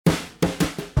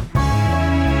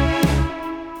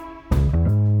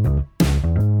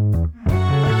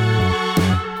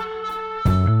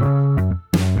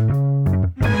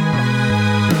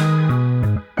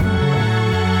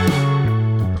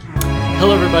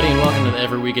everybody, and welcome to the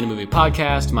Every Week in a Movie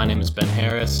podcast. My name is Ben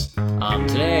Harris.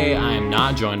 Today, I am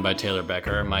not joined by Taylor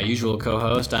Becker, my usual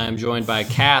co-host. I am joined by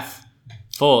Kath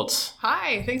Foltz.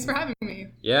 Hi, thanks for having me.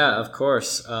 Yeah, of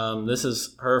course. This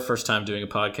is her first time doing a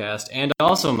podcast, and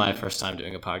also my first time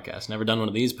doing a podcast. Never done one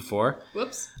of these before.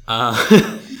 Whoops.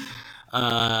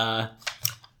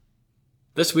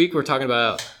 This week, we're talking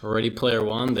about Ready Player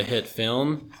One, the hit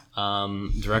film,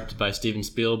 directed by Steven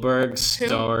Spielberg,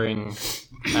 starring...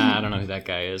 I don't know who that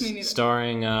guy is. Me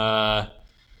neither.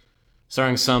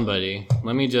 Starring somebody.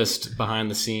 Let me just,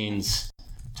 behind the scenes,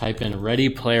 type in Ready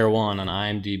Player One on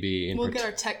IMDb. We'll get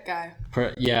our tech guy.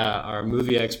 Our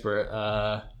movie expert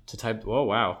to type. Oh,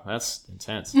 wow. That's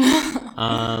intense.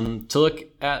 To look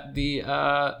at the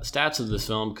stats of this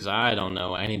film, because I don't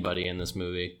know anybody in this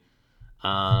movie.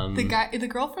 The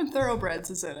girl from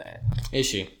Thoroughbreds is in it. Is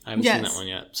she? I haven't seen that one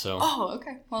yet. So. Oh,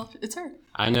 okay. Well, it's her.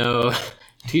 I know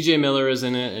TJ Miller is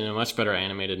in it in a much better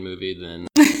animated movie than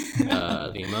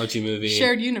the Emoji Movie.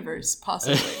 Shared universe,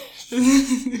 possibly.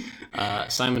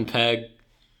 Simon Pegg.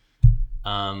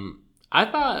 I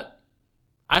thought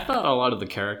a lot of the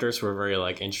characters were very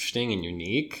interesting and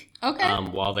unique. Okay.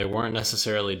 While they weren't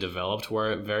necessarily developed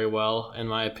very well, in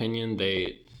my opinion,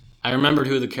 I remembered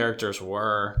who the characters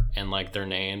were and their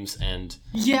names and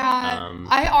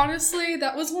I honestly,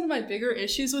 that was one of my bigger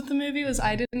issues with the movie was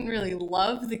I didn't really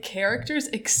love the characters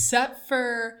except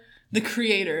for the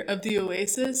creator of the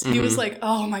Oasis. He was like,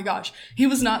 oh my gosh, he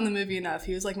was not in the movie enough.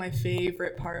 He was my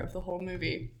favorite part of the whole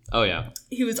movie. Oh yeah.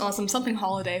 He was awesome. Something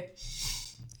Holiday.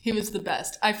 He was the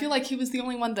best. I feel like he was the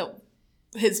only one that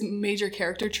his major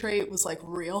character trait was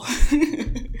real.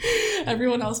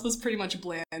 Everyone else was pretty much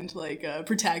bland,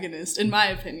 protagonist, in my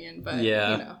opinion. But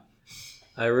yeah,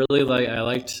 I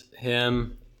liked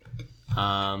him.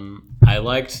 I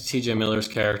liked TJ Miller's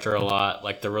character a lot,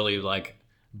 the really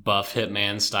buff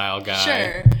hitman style guy.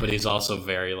 Sure. But he's also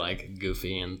very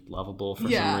goofy and lovable for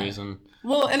some reason.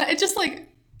 Well, and it just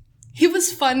he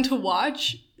was fun to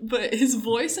watch, but his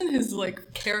voice and his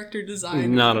character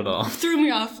design not at all threw me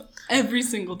off every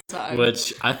single time.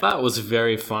 Which I thought was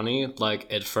very funny.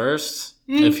 At first,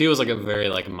 if he was a very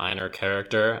minor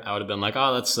character, I would have been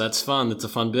oh, that's fun. That's a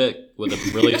fun bit with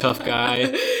a really tough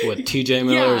guy with TJ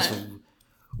Miller's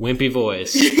wimpy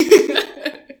voice.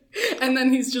 And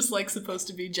then he's just supposed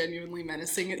to be genuinely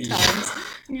menacing at times.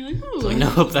 And you're ooh.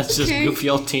 Nope, that's just goofy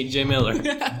old TJ Miller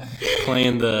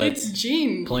playing the it's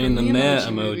Gene playing the meh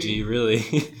emoji, really.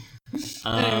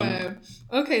 Anyway,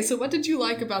 okay, so what did you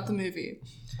like about the movie?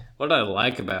 What did I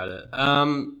like about it?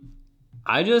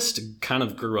 I just kind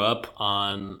of grew up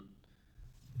on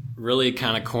really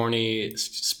kind of corny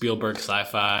Spielberg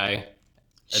sci-fi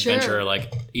adventure,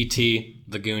 like E.T.,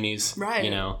 The Goonies,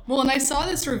 right? Well, and I saw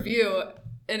this review,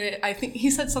 and I think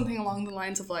he said something along the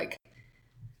lines of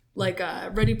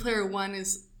Ready Player One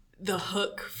is the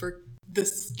hook for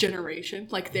this generation,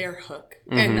 their hook.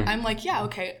 And I'm yeah,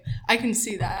 okay, I can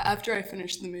see that. After I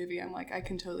finished the movie, I'm I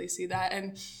can totally see that.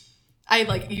 And I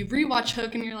you rewatch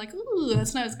Hook and you're ooh,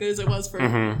 that's not as good as it was for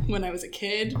when I was a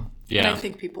kid. Yeah. And I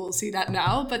think people will see that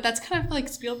now, but that's kind of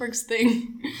Spielberg's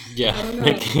thing. Yeah,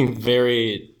 making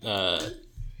very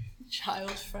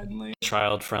child-friendly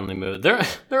movie. There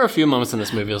are a few moments in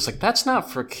this movie I was that's not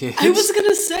for kids. I was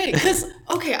gonna say, because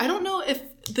okay, I don't know if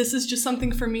this is just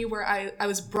something for me where I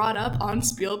was brought up on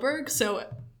Spielberg, so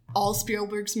all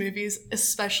Spielberg's movies,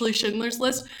 especially Schindler's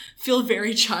List, feel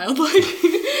very childlike.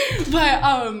 But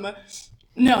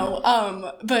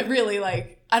really,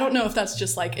 I don't know if that's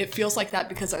just it feels like that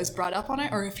because I was brought up on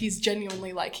it, or if he's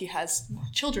genuinely he has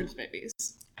children's movies.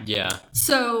 Yeah.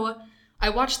 So I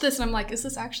watched this and I'm is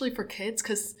this actually for kids?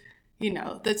 Because,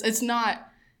 it's not,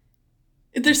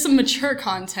 there's some mature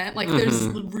content, there's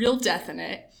real death in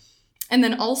it. And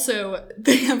then also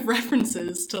they have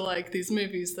references to these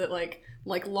movies that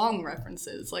long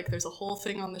references. There's a whole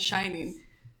thing on The Shining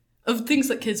of things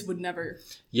that kids would never.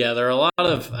 Yeah, there are a lot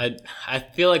of, I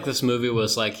feel like this movie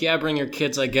was bring your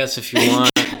kids, I guess, if you want.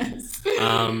 Yes.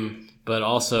 But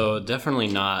also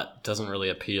definitely doesn't really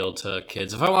appeal to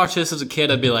kids. If I watched this as a kid,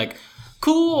 I'd be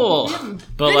cool. Yeah,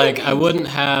 but I wouldn't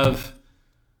have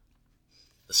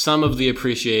some of the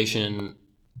appreciation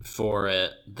for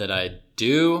it that I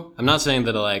do. I'm not saying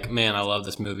that man, I love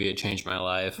this movie. It changed my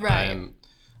life. Right. I'm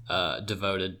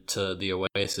devoted to the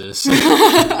Oasis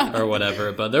or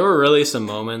whatever. But there were really some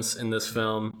moments in this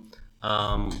film.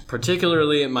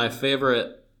 Particularly my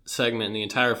favorite segment in the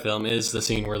entire film is the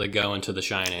scene where they go into The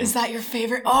Shining. Is that your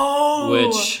favorite? Oh!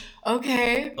 Which...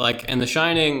 Okay. And The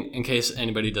Shining, in case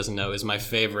anybody doesn't know, is my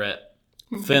favorite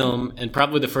film and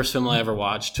probably the first film I ever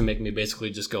watched to make me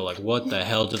basically just go what the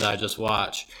hell did I just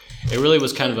watch? It really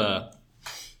was kind of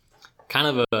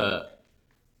kind of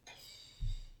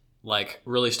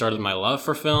really started my love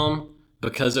for film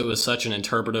because it was such an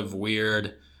interpretive,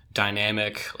 weird,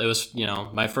 dynamic. It was,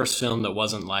 my first film that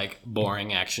wasn't like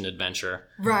boring action adventure.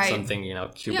 Right. Something,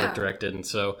 Kubrick directed. And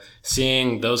so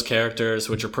seeing those characters,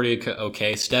 which are pretty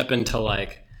okay, step into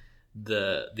like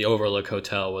the Overlook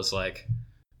Hotel was like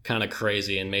kind of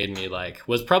crazy and made me like,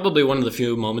 was probably one of the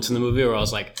few moments in the movie where I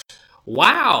was like,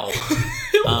 wow.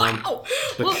 Wow.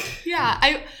 Well, yeah,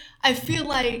 I feel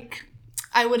like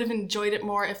I would have enjoyed it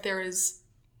more if there was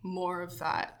more of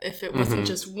that. If it wasn't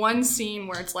just one scene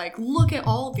where it's like, look at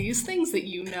all these things that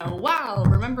you know. Wow,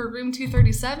 remember room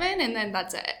 237? And then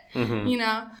that's it.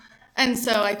 And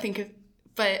so I think,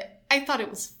 but I thought it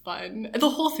was fun. The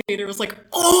whole theater was like,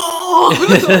 oh,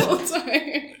 the whole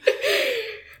time.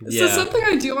 Yeah. So something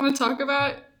I do want to talk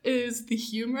about is the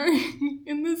humor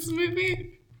in this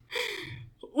movie.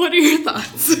 What are your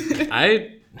thoughts?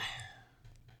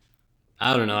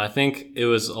 I don't know. I think it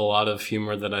was a lot of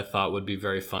humor that I thought would be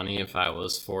very funny if I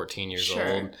was 14 years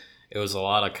old. It was a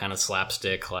lot of kind of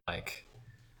slapstick. Like,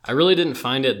 I really didn't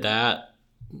find it that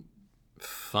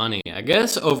funny. I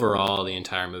guess overall, the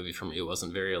entire movie for me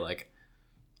wasn't very like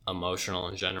emotional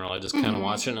in general. I just kind of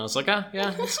watched it and I was like,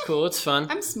 yeah, it's cool. It's fun.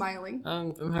 I'm smiling.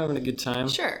 I'm having a good time.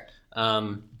 Sure.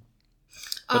 There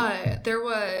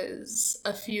was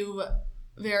a few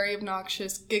very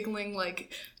obnoxious, giggling,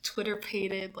 like,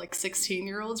 Twitter-pated, like,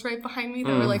 16-year-olds right behind me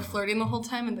that were, like, flirting the whole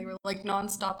time, and they were, like,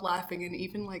 nonstop laughing, and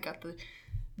even, like, at the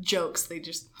jokes, they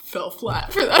just fell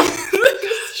flat for them.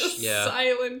 Just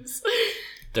silence.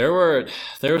 There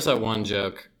was that one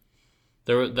joke.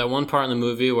 There was that one part in the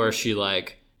movie where she,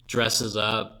 like, dresses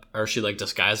up, or she, like,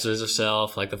 disguises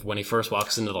herself, like, when he first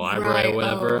walks into the library or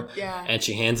whatever, and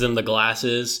she hands him the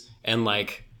glasses, and,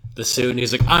 like, the suit, and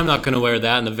he's like, I'm not going to wear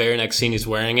that, and the very next scene he's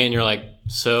wearing it, and you're like,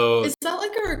 so... Is that,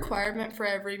 like, a requirement for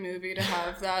every movie to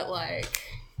have that, like,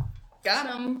 got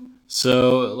him?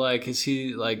 So, like, is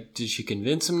he, like, did she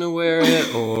convince him to wear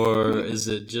it, or is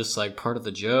it just, like, part of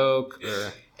the joke,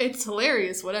 or... It's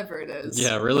hilarious, whatever it is.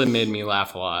 Yeah, it really made me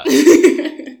laugh a lot.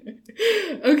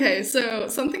 Okay, so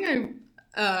something in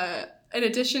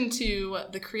addition to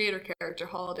the creator character,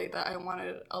 Holiday, that I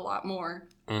wanted a lot more...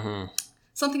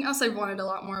 Something else I wanted a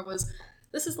lot more was,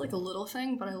 this is like a little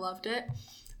thing, but I loved it,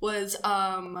 was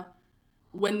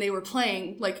when they were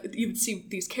playing, like, you would see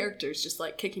these characters just,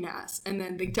 like, kicking ass, and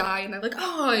then they die, and they're like,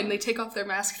 oh, and they take off their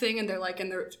mask thing, and they're, like, in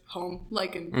their home,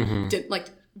 like, and like,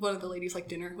 one of the ladies, like,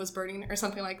 dinner was burning or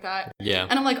something like that. Yeah.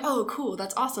 And I'm like, oh, cool,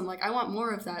 that's awesome. Like, I want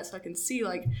more of that so I can see,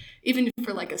 like, even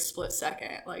for, like, a split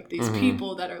second, like, these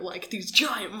people that are, like, these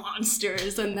giant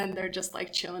monsters, and then they're just,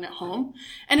 like, chilling at home.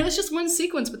 And it was just one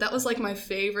sequence, but that was, like, my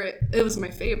favorite. It was my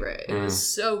favorite. It was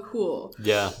so cool.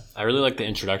 Yeah. I really like the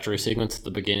introductory sequence at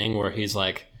the beginning where he's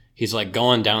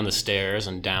going down the stairs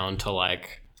and down to,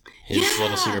 like, his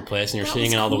little secret place, and you're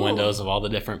seeing in all the windows of all the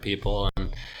different people,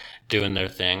 and doing their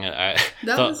thing.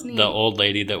 The old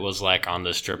lady that was like on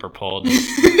the stripper pole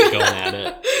just going at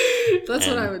it. That's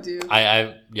what I would do.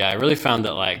 I really found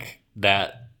that like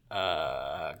that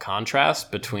contrast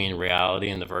between reality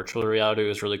and the virtual reality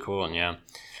was really cool. And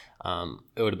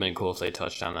it would have been cool if they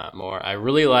touched on that more. I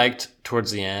really liked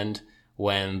towards the end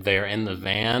when they're in the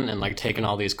van and like taking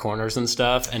all these corners and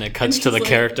stuff, and it cuts to the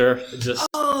character.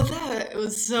 That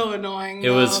was so annoying. It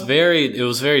was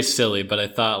very silly, but I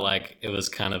thought like it was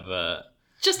kind of a...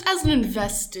 Just as an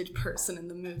invested person in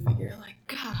the movie, you're like,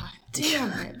 God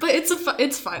damn it. But it's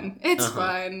fun. It's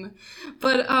fun.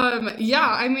 But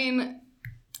I mean,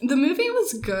 the movie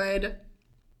was good,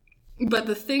 but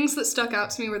the things that stuck out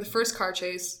to me were the first car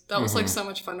chase. That was like so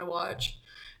much fun to watch.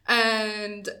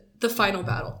 And the final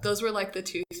battle. Those were like the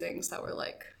two things that were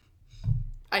like,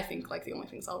 I think like the only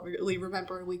things I'll really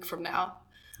remember a week from now.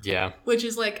 Yeah. Which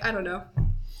is like, I don't know,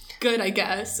 good, I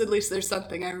guess. At least there's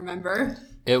something I remember.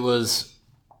 It was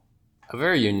a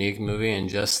very unique movie in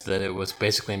just that it was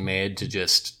basically made to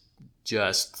just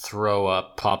throw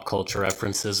up pop culture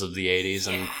references of the 80s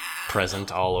and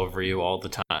present all over you all the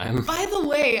time. By the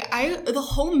way, the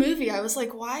whole movie, I was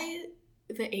like, why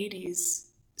the 80s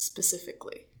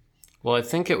specifically? Well, I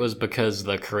think it was because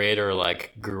the creator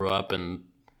like grew up in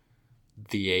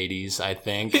the 80s, I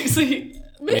think.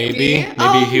 Maybe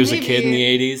he was a kid in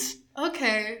the 80s.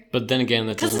 Okay. But then again,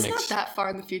 that doesn't make sense. Because it's not that far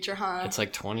in the future, huh? It's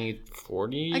like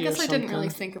 2040 I guess I didn't really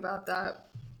think about that.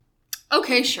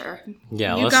 Okay, sure.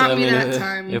 Yeah, you got me that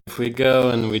time. If we go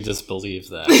and we just believe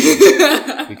that,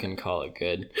 we can call it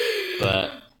good. But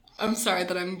I'm sorry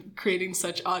that I'm creating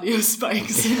such audio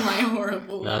spikes in my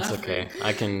horrible That's laughing. okay.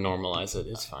 I can normalize it.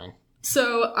 It's fine.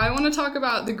 So I want to talk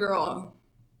about the girl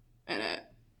in it.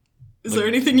 Is there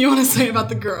anything you want to say about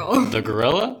the girl? The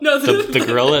gorilla? No, the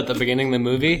gorilla at the beginning of the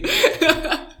movie?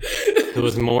 Who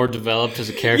was more developed as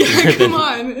a character Yeah, than come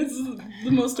on. It's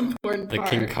the most important the part.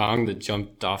 King Kong that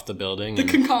jumped off the building. The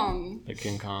King Kong. The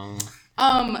King Kong.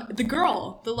 The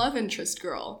girl. The love interest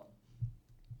girl.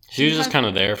 She was just kind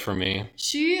of there for me.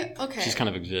 Okay. She's kind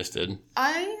of existed.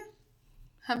 I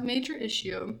have major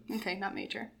issue. Okay, not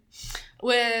major.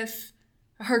 With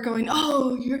her going,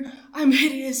 oh, I'm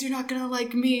hideous, you're not gonna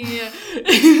like me.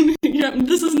 Yeah,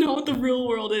 this is not what the real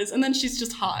world is. And then she's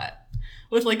just hot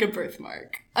with like a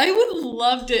birthmark. I would have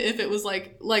loved it if it was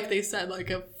like they said,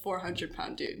 like a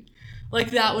 400-pound dude.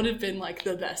 Like that would have been like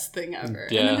the best thing ever.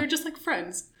 Yeah. And then they're just like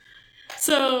friends.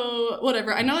 So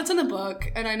whatever. I know it's in the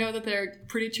book, and I know that they're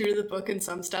pretty true to the book and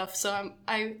some stuff. So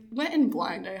I went in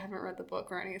blind. I haven't read the book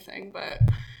or anything, but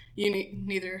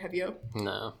neither have you.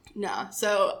 No. No.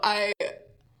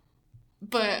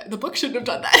 But the book shouldn't have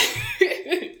done that.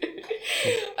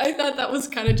 I thought that was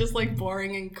kind of just like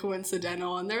boring and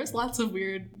coincidental, and there was lots of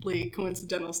weirdly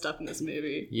coincidental stuff in this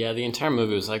movie. Yeah, the entire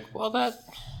movie was like, well, I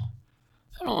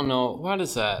don't know, why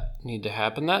does that need to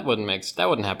happen? That wouldn't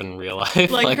happen in real life.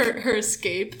 Like her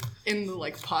escape in the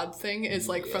like pod thing is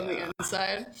like from the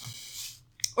inside.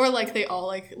 Or like they all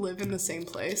like live in the same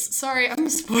place. Sorry, I'm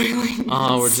spoiling.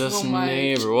 Oh, we're just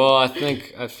neighbor. Well,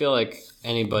 I feel like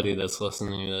anybody that's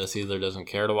listening to this either doesn't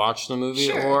care to watch the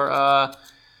movie or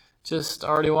just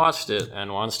already watched it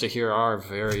and wants to hear our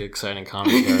very exciting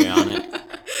commentary on it.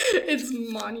 It's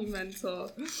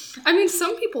monumental. I mean,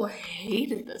 some people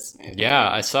hated this movie. Yeah,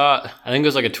 I think it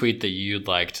was like a tweet that you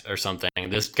liked or something.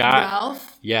 This guy,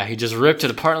 Ralph? Yeah, he just ripped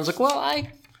it apart and I was like, well,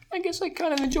 I guess I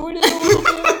kind of enjoyed it a little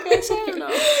bit, I guess. I don't know.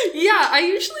 Yeah, I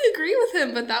usually agree with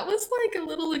him, but that was like a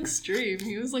little extreme.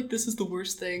 He was like, this is the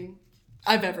worst thing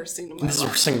I've ever seen in my life. This is the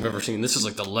worst thing I've ever seen. This is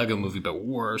like the Lego movie, but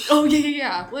worse. Oh,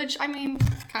 yeah. Which, I mean,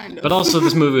 kind of. But also,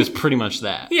 this movie was pretty much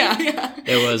that. Yeah.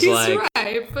 It was He's like,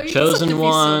 right, but chosen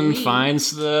one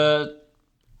finds the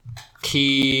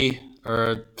key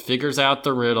or figures out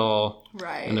the riddle.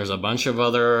 Right. And there's a bunch of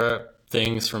other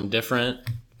things from different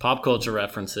pop culture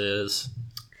references.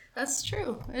 That's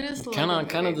true. It is the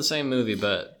kind of the same movie,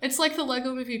 but it's like the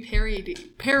Lego movie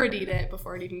parodied it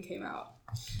before it even came out.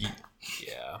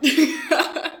 Yeah.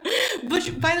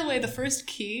 But by the way, the first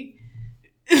key,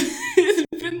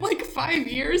 it's been like 5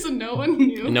 years and no one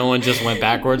knew. No one just went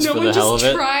backwards for the hell of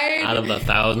it. Tried. Out of the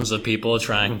thousands of people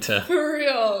trying to. For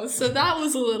real. So that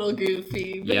was a little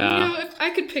goofy. But yeah. You know, if I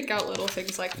could pick out little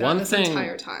things like that this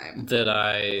entire time. That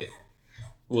I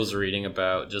was reading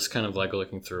about, just kind of like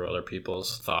looking through other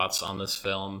people's thoughts on this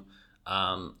film,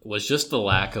 was just the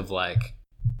lack of like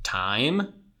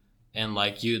time. And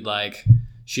like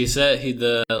she said,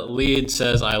 the lead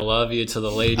says "I love you" to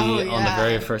the lady on the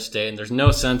very first date, and there's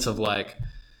no sense of like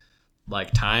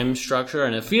time structure,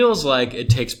 and it feels like it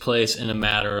takes place in a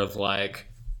matter of like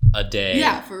a day.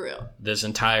 Yeah, for real. This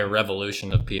entire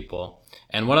revolution of people,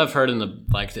 and what I've heard in the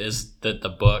is that the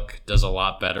book does a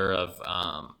lot better of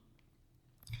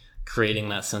creating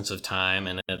that sense of time,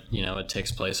 and it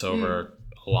takes place over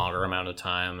a longer amount of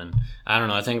time, and I don't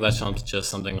know, I think that's just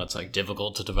something that's like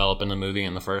difficult to develop in the movie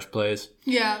in the first place.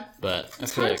 Yeah, but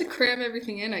it's hard to cram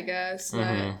everything in, I guess.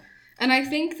 And I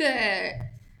think that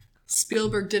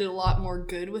Spielberg did a lot more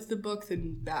good with the book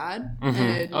than bad.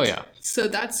 And oh yeah, so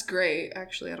that's great.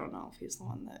 Actually, I don't know if he's the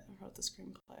one that wrote the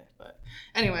screenplay, but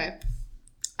anyway,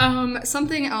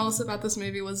 something else about this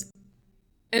movie was,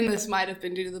 and this might have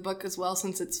been due to the book as well,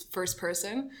 since it's first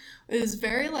person, is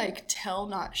very like tell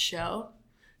not show.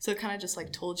 So it kind of just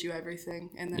like told you everything,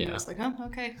 and then it was like, oh,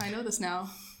 okay, I know this now.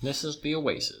 This is the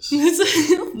Oasis. This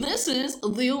is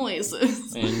the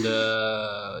Oasis.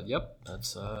 And yep,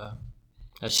 that's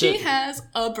she it. has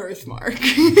a birthmark.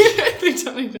 They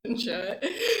don't even show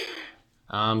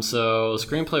it. So the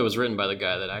screenplay was written by the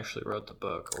guy that actually wrote the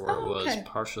book, or it was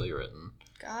partially written.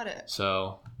 Got it.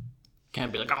 So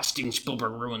can't be like, oh, Steven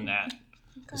Spielberg ruined that.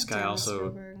 This guy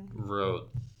also wrote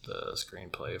the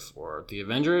screenplay for The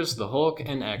Avengers, The Hulk,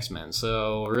 and X-Men.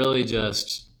 So really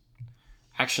just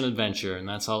action adventure, and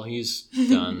that's all he's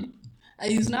done.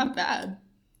 He's not bad.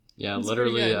 Yeah, that's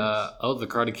literally. The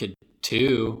Karate Kid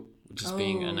 2, which is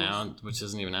being announced, which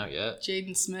isn't even out yet.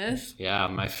 Jaden Smith. Yeah,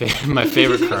 my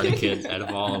favorite Karate Kid out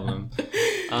of all of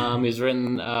them. He's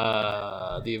written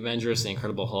The Avengers, The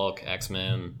Incredible Hulk,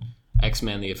 X-Men,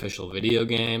 the official video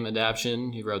game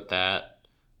adaptation. He wrote that.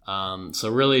 So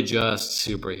really just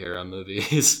superhero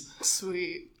movies.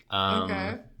 Sweet.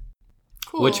 Okay.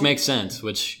 Cool. Which makes sense,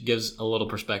 which gives a little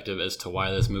perspective as to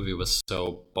why this movie was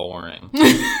so boring.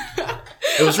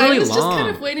 It was really long. I was just kind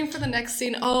of waiting for the next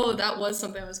scene. Oh, that was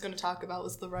something I was going to talk about,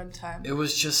 was the runtime. It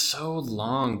was just so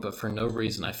long, but for no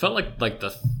reason. I felt like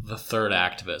the third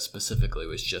act of it specifically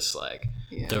was just like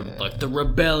the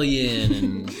rebellion,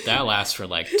 and that lasts for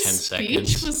like 10 seconds.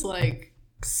 His speech was like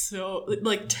so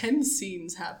 10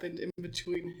 scenes happened in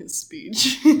between his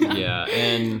speech. Yeah,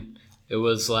 and it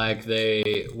was like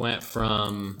they went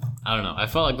from, I don't know, I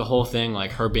felt like the whole thing,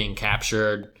 like her being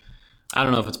captured, I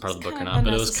don't know if it's part of the book or not,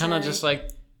 but it was kind of just like,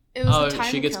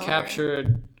 she gets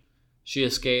captured, she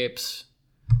escapes.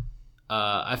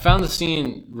 I found the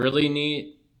scene really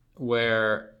neat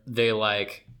where they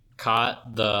like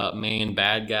caught the main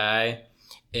bad guy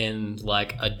in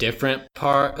like a different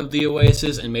part of the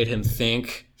Oasis and made him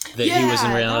think that he was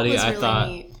in reality. That was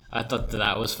really neat. I thought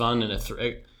that was fun, and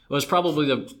it was probably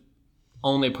the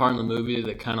only part in the movie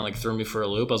that kind of like threw me for a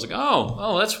loop. I was like,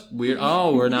 oh, that's weird.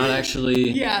 Oh, we're not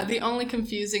actually... Yeah, the only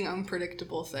confusing,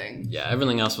 unpredictable thing. Yeah,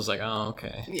 everything else was like, oh,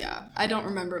 okay. Yeah, I don't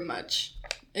remember much,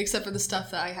 except for the stuff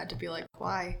that I had to be like,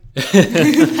 why?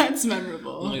 That's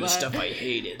memorable. Only the stuff I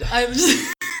hated. I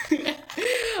was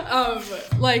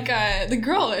the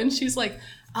girl, and she's like,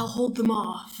 I'll hold them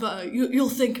off. You'll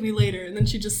thank me later. And then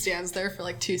she just stands there for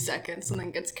like 2 seconds and then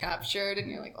gets captured,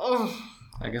 and you're like, oh...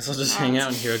 I guess I'll just hang out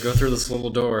in here, go through this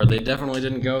little door. They definitely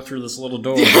didn't go through this little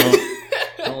door.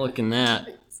 Don't look in that.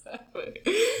 Exactly.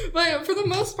 But for the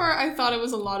most part, I thought it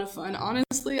was a lot of fun.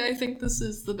 Honestly, I think this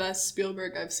is the best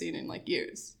Spielberg I've seen in like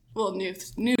years. Well, new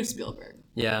Spielberg.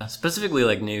 Yeah, specifically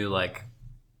like new like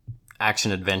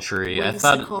action adventure-y. I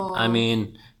Whimsical. thought, I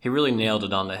mean, he really nailed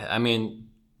it on the head. I mean,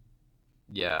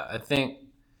 yeah, I think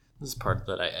this is part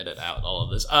that I edit out all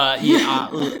of this.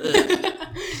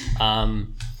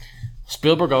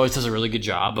 Spielberg always does a really good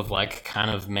job of like kind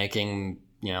of making,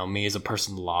 you know, me as a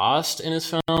person lost in his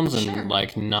films and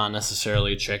like not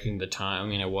necessarily checking the time. I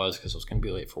mean, it was because I was going to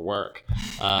be late for work,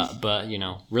 but you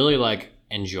know, really like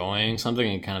enjoying something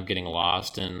and kind of getting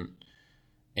lost in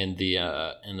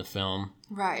the film.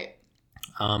 Right.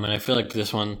 And I feel like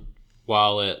this one,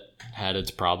 while it had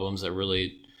its problems, it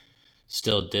really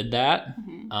still did that.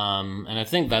 Mm-hmm. And I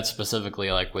think that's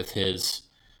specifically like with his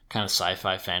kind of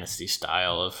sci-fi fantasy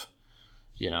style of,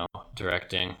 you know,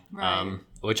 directing, right.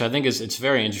 Which I think it's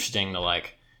very interesting to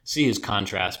like see his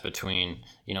contrast between,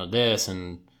 you know, this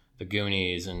and the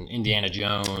Goonies and Indiana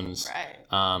Jones,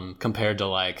 right. Compared to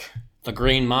like The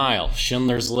Green Mile,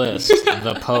 Schindler's List,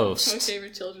 The Post, my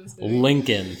favorite children's movie.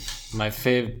 Lincoln, my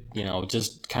favorite, you know,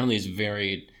 just kind of these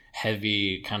very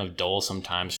heavy, kind of dull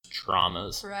sometimes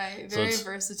dramas. Right, very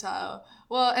versatile.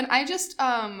 Well, and I just,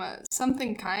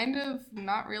 something kind of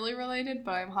not really related,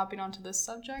 but I'm hopping onto this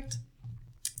subject.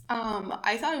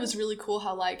 I thought it was really cool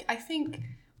how, like, I think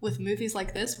with movies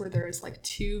like this where there's, like,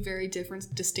 two very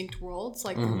different, distinct worlds,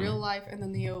 like the real life and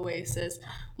then the Oasis,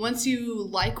 once you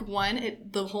like one,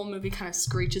 the whole movie kind of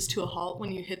screeches to a halt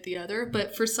when you hit the other.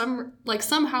 But for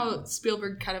somehow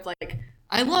Spielberg kind of, like,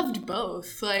 I loved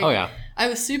both. Like, oh, yeah. I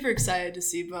was super excited to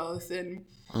see both, and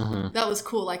that was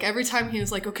cool. Like, every time he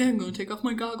was like, okay, I'm going to take off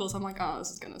my goggles, I'm like, oh,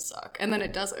 this is going to suck. And then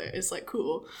it does it. It's, like,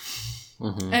 cool.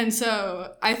 Mm-hmm. And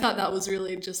so I thought that was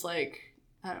really just like,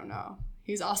 I don't know,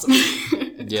 he's awesome.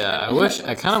 Yeah,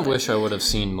 I kind of wish I would have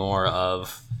seen more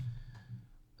of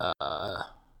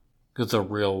the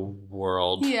real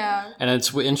world. Yeah. And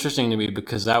it's interesting to me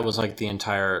because that was like the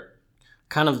entire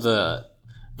kind of the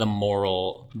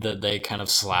moral that they kind of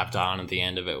slapped on at the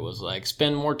end of it was like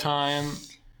spend more time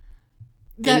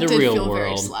in the real world.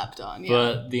 Very slapped on, yeah.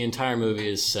 But the entire movie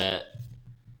is set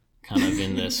kind of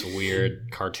in this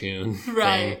weird cartoon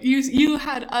right thing. You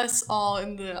had us all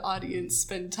in the audience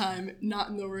spend time not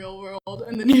in the real world,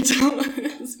 and then you tell us,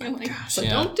 we're like,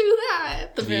 don't do that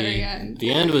at the very end.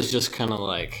 The end was just kind of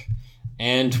like,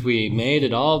 and we made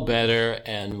it all better,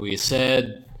 and we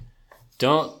said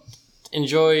don't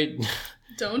do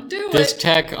this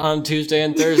tech on Tuesday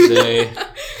and Thursday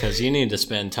because you need to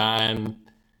spend time.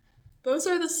 Those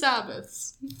are the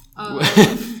Sabbaths,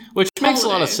 which makes a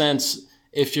lot of sense.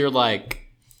 If you're like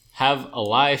have a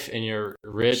life and you're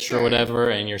rich or whatever,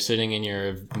 and you're sitting in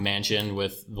your mansion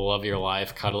with the love of your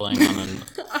life, cuddling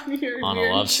on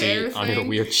a love seat on your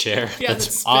weird chair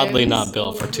that's oddly not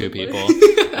built for two people.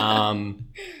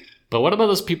 But what about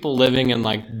those people living in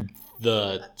like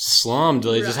the slum?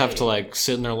 Do they just have to like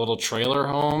sit in their little trailer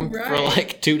home for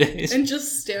like 2 days and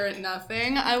just stare at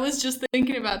nothing? I was just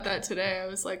thinking about that today. I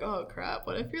was like, oh crap,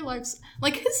 what if your life's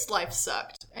like his life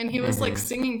sucked and he was like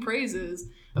singing praises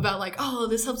about like, oh,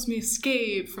 this helps me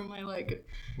escape from my like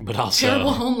but also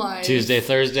terrible home life. Tuesday,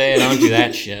 Thursday, I don't do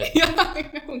that shit. Yeah, I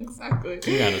know, exactly.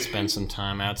 You gotta spend some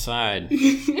time outside.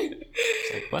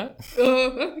 It's like, what?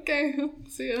 Okay,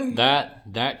 see ya.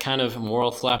 That kind of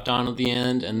moral slapped on at the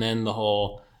end, and then the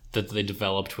whole that they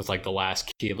developed with like the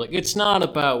last key of like, it's not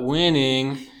about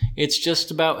winning, it's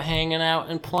just about hanging out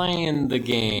and playing the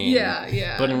game.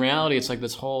 Yeah. But in reality, it's like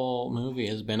this whole movie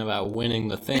has been about winning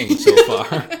the thing so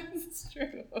far. It's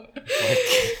true.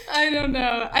 I don't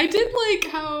know. I did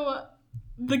like how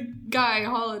the guy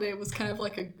Holiday was kind of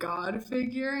like a god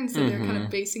figure, and so they're kind of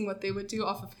basing what they would do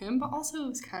off of him. But also, it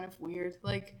was kind of weird,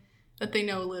 like that they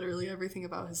know literally everything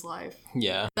about his life.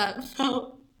 Yeah, that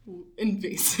felt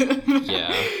invasive.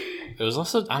 Yeah, it was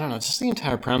also, I don't know, just the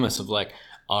entire premise of like,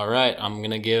 all right, I'm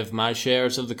gonna give my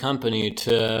shares of the company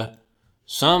to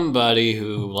somebody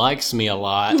who likes me a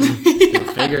lot, who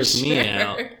figures me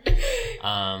out.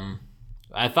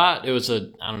 I thought it was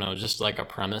just like a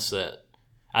premise that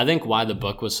I think why the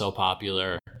book was so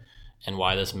popular and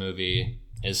why this movie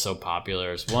is so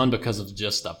popular is one, because of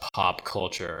just the pop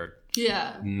culture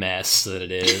mess that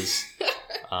it is.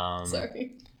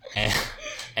 Sorry.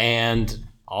 And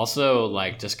also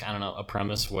like just, I don't know, a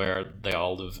premise where they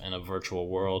all live in a virtual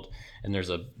world and there's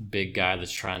a big guy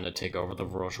that's trying to take over the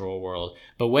virtual world.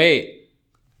 But wait,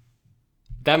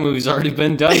 that movie's already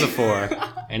been done before,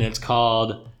 and it's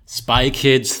called Spy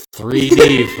Kids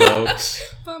 3D,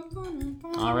 folks.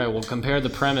 All right, we'll compare the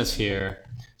premise here.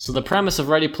 So the premise of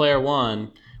Ready Player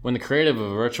One, when the creator of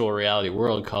a virtual reality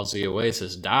world called the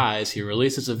Oasis dies, he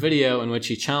releases a video in which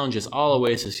he challenges all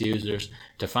Oasis users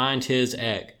to find his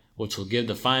egg, which will give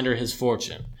the finder his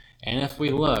fortune. And if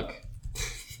we look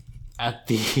at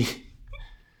the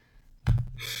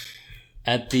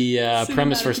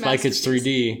premise for Spy Kids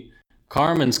 3D,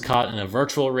 Carmen's caught in a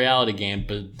virtual reality game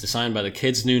designed by the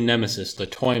kid's new nemesis, the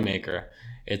Toy Maker.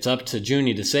 It's up to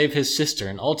Junie to save his sister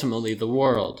and ultimately the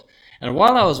world. And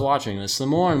while I was watching this, the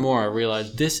more and more I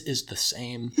realized this is the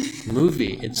same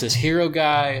movie. It's this hero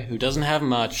guy who doesn't have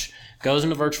much, goes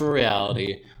into virtual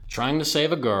reality, trying to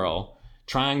save a girl,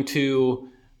 trying to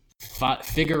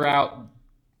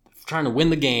trying to win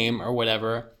the game or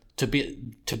whatever, to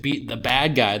beat the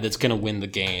bad guy that's going to win the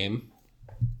game.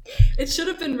 It should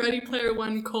have been Ready Player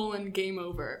One : Game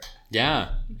Over.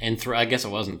 Yeah, and I guess it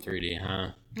wasn't 3D,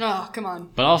 huh? Oh, come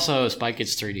on. But also, Spy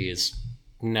Kids 3D is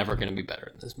never going to be better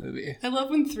than this movie. I love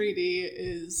when 3D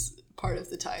is part of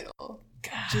the title.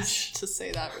 Gosh. Just to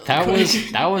say that really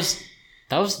quick.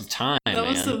 That was the time, man. That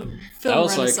was the film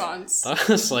renaissance. That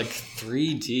was like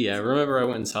 3D. I remember I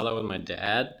went and saw that with my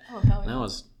dad. Oh, hell yeah. And I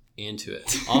was into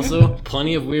it. Also,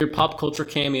 plenty of weird pop culture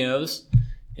cameos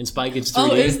in Spy Kids 3D.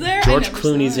 Oh, is there? George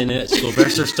Clooney's in it.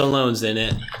 Sylvester Stallone's in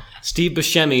it. Steve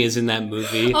Buscemi is in that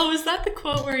movie. Oh, is that the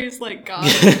quote where he's like, God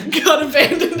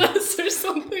abandoned us or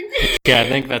something? Yeah, I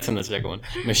think that's in the second one.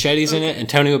 Machete's in it.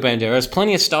 Antonio Banderas.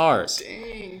 Plenty of stars.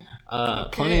 Dang.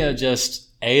 Plenty of just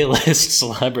A-list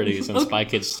celebrities in Spy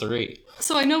Kids 3.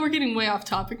 So I know we're getting way off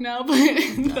topic now, but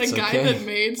the guy okay. that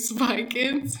made Spy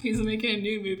Kids, he's making a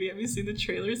new movie. Have you seen the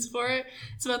trailers for it?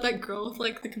 It's about that girl with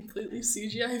like the completely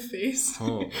CGI face.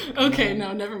 Oh, okay,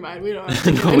 no, never mind. We don't have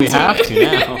to. No, we have to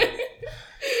now.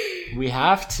 We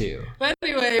have to. But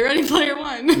anyway, Ready Player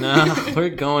One. No, we're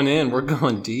going in. We're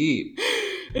going deep.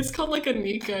 It's called like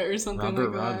Anika or something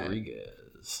Robert like that.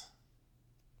 Rodriguez.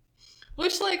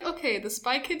 Which, like, okay, the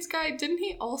Spy Kids guy, didn't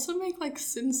he also make like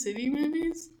Sin City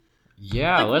movies?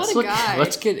 Yeah, like,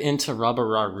 let's get into Robert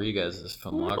Rodriguez's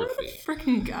filmography. What a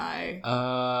freaking guy.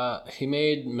 He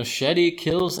made Machete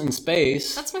Kills in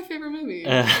Space. That's my favorite movie.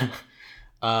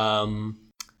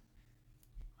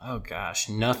 Oh gosh,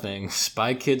 nothing.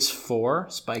 Spy Kids 4,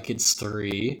 Spy Kids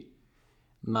 3,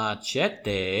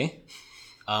 Machete,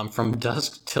 From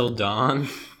Dusk Till Dawn.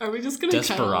 Are we just gonna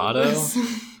Desperado? This?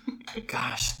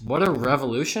 Gosh, what a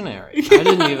revolutionary. I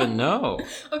didn't even know.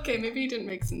 Okay, maybe he didn't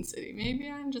make Sin City. Maybe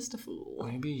I'm just a fool.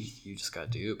 Maybe you just got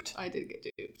duped. I did get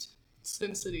duped.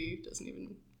 Sin City doesn't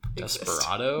even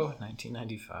Desperado,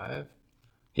 1995.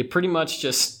 He pretty much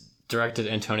just directed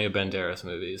Antonio Banderas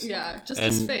movies. Yeah, just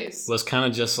and his face. Was kind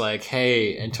of just like,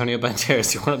 hey, Antonio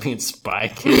Banderas, you want to be in Spy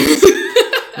Kids?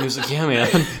 And he was like, yeah, man.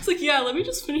 It's like, yeah, let me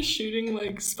just finish shooting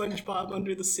like SpongeBob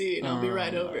Under the Sea and I'll be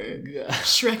right over.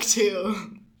 Shrek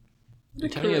 2.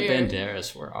 Antonio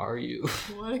Banderas, where are you?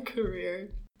 What a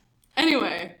career.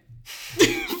 Anyway,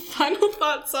 final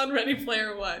thoughts on Ready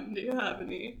Player One. Do you have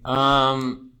any?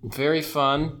 Very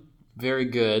fun. very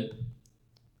good.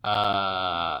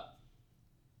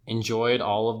 Enjoyed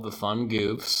all of the fun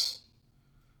goofs.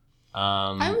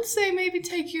 I would say maybe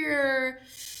take your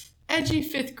edgy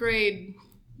 5th grade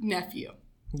nephew.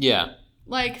 Yeah.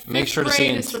 Like, 5th Make sure to grade see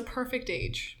it. is the perfect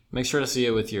age. Make sure to see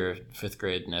it with your 5th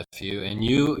grade nephew. And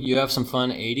you have some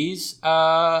fun 80s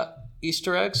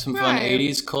Easter eggs, some fun Right.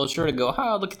 80s culture to go,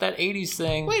 oh, look at that 80s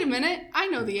thing. Wait a minute. I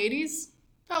know the 80s.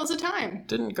 That was a time.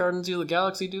 Didn't Guardians of the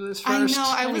Galaxy do this first?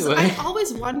 I know. Anyway. I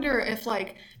always wonder if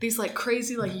like these like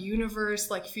crazy like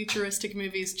universe like futuristic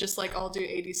movies just like all do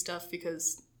 80s stuff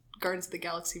because Guardians of the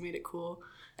Galaxy made it cool.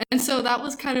 And so that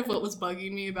was kind of what was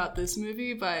bugging me about this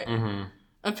movie, but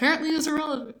apparently it was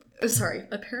irrelevant.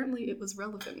 Apparently it was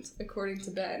relevant according to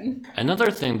Ben.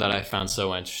 Another thing that I found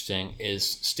so interesting is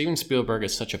Steven Spielberg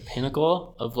is such a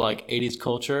pinnacle of like 80s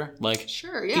culture. Like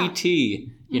Sure, yeah.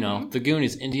 E.T., you know, The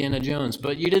Goonies, Indiana Jones,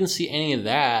 but you didn't see any of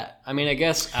that. I mean, I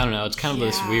guess, I don't know, it's kind of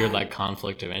this Yeah. weird like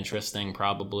conflict of interest thing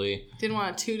probably. Didn't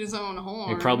want to toot his own horn.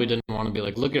 He probably didn't want to be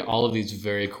like, look at all of these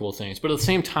very cool things. But at the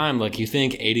same time, like you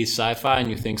think 80s sci-fi and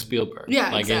you think Spielberg.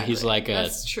 Yeah, like exactly. he's like a...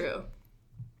 That's true.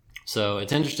 So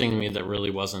it's interesting to me that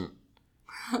really wasn't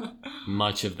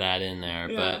much of that in there.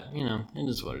 Yeah. But, you know, it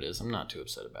is what it is. I'm not too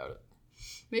upset about it.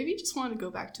 Maybe he just wanted to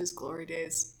go back to his glory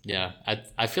days. Yeah,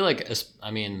 I feel like,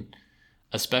 I mean,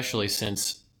 especially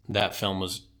since that film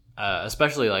was,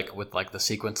 especially like with like the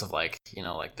sequence of like, you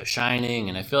know, like The Shining,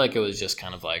 and I feel like it was just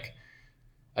kind of like,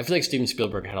 I feel like Steven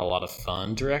Spielberg had a lot of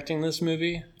fun directing this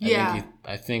movie. Yeah.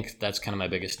 I think that's kind of my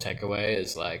biggest takeaway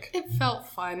is like, It felt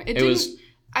fun. It was- didn't.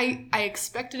 I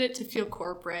expected it to feel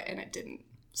corporate, and it didn't.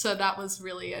 So that was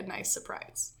really a nice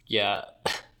surprise. yeah,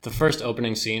 the first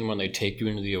opening scene when they take you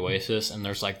into the Oasis and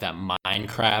there's like that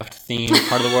Minecraft theme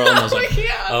part of the world, and I was like,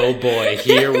 Yeah. oh boy,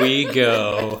 here we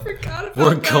go. I forgot about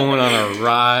We're that. going on a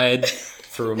ride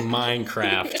through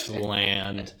Minecraft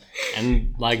land.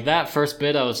 And like that first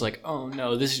bit, I was like, oh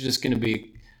no, this is just going to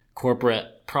be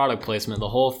corporate product placement the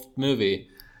whole movie.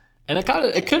 And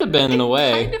it could have been in a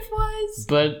way, Kind of was.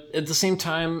 but at the same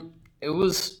time, it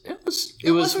was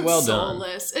wasn't well done.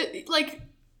 soulless. Like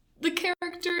the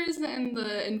characters and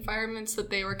the environments that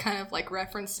they were kind of like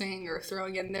referencing or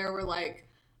throwing in there were like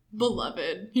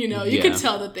beloved. You know, you Yeah. could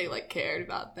tell that they like cared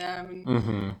about them,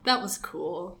 and that was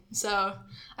cool. So,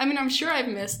 I mean, I'm sure I've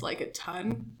missed like a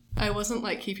ton. I wasn't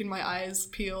like keeping my eyes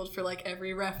peeled for like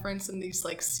every reference in these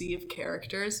like sea of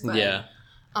characters, but Yeah.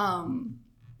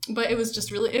 But it was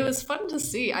just really, it was fun to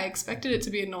see. I expected it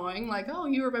to be annoying, like, oh,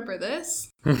 you remember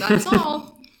this? That's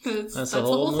all. That's the the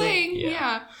whole whole movie? thing. Yeah.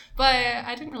 Yeah. But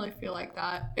I didn't really feel like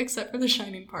that, except for the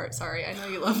Shining part. Sorry, I know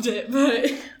you loved it,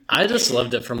 but I just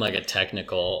loved it from like a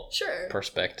technical sure.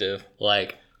 perspective.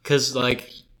 Like, because like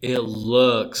it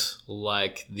looks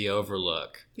like The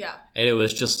Overlook. Yeah. And it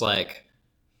was just like,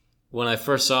 when I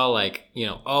first saw like, you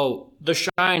know, oh, The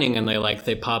Shining, and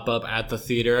they pop up at the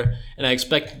theater, and I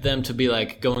expected them to be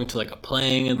like going to like a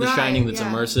playing of The Right, Shining that's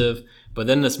yeah. immersive. But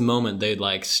then this moment they'd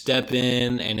like step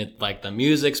in and it like the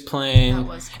music's playing. That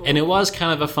was cool. And it was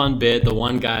kind of a fun bit. The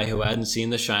one guy who hadn't seen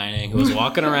The Shining, who was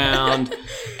walking around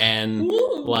and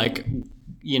like,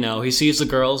 you know, he sees the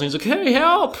girls and he's like, hey,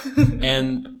 help.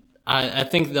 And I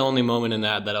think the only moment in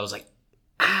that I was like,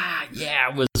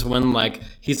 yeah, was when like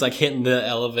he's like hitting the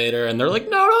elevator and they're like,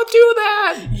 no, don't do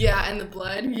that. Yeah, and the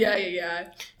blood. Yeah. There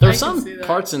were I can some see that.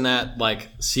 parts in that like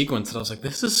sequence that I was like,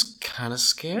 this is kind of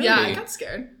scary. Yeah, I got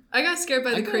scared. I got scared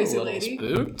by the I got crazy a little lady.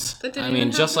 spooked. That didn't I even mean,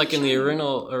 have just The like in the Shining.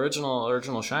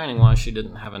 original Shining, why she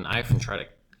didn't have a knife and try to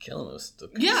kill him. It was still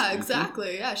kinda Yeah, spooky.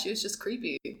 exactly. Yeah, she was just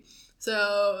creepy.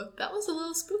 So that was a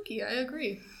little spooky. I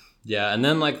agree. Yeah, and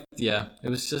then like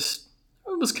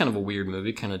it was kind of a weird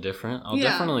movie, kind of different.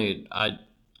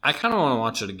 I kind of want to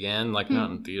watch it again, like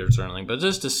not in theaters or anything, but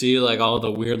just to see like all the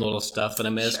weird little stuff that I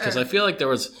missed, because Sure. I feel like there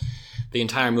was the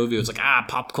entire movie was like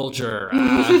pop culture,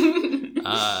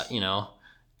 you know,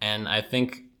 and I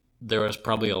think there was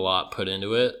probably a lot put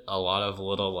into it, a lot of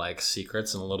little like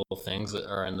secrets and little things that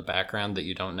are in the background that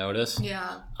you don't notice.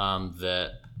 Yeah.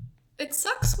 That It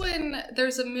sucks when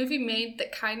there's a movie made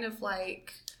that kind of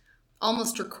like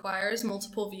almost requires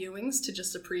multiple viewings to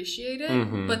just appreciate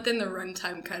it, but then the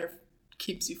runtime kind of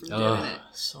keeps you from doing it.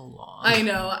 so long. I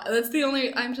know. That's the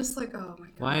only. I'm just like, oh my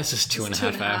god. Why is this two and a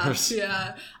It's half hours?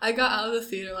 Yeah. I got out of the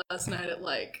theater last night at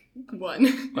like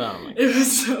 1. Oh my It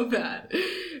was so bad.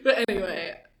 But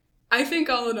anyway, I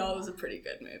think all in all it was a pretty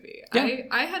good movie. Yeah.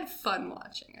 I had fun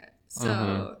watching it.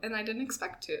 So, and I didn't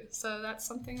expect to. So that's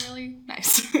something really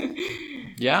nice.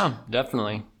 Yeah,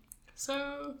 definitely.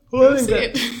 So, Well, I go think see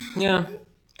that- it. Yeah,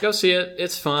 go see it.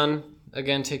 It's fun.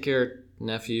 Again, take your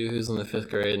nephew who's in the 5th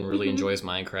grade and really enjoys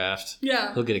Minecraft.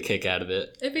 Yeah. He'll get a kick out of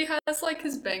it. If he has, like,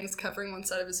 his bangs covering one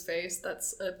side of his face,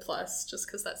 that's a plus, just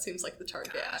because that seems like the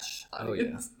target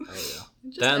audience. Oh,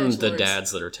 yeah. That and the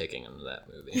dads that are taking him to that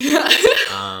movie.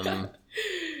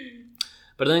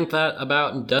 But I think that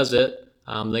about does it.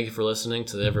 Thank you for listening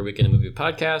to the Every Week in a Movie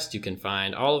podcast. You can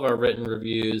find all of our written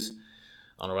reviews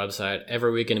on our website,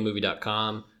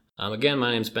 everyweekinamovie.com. Again,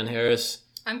 my name's Ben Harris.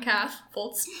 I'm Kath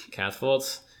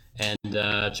Foltz. And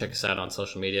check us out on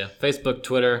social media. Facebook,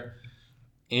 Twitter,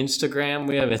 Instagram.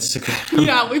 We have Instagram.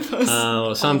 Yeah, we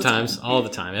post. Sometimes, all the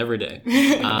time, every day.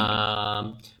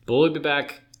 But we'll be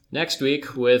back next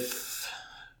week with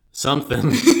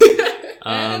something.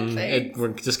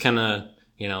 We're just kind of,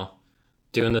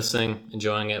 doing this thing,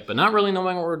 enjoying it, but not really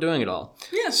knowing what we're doing at all.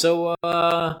 Yeah. So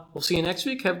we'll see you next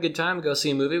week. Have a good time. Go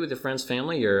see a movie with your friends,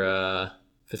 family, your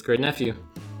 5th grade nephew.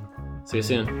 See you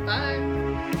soon. Bye.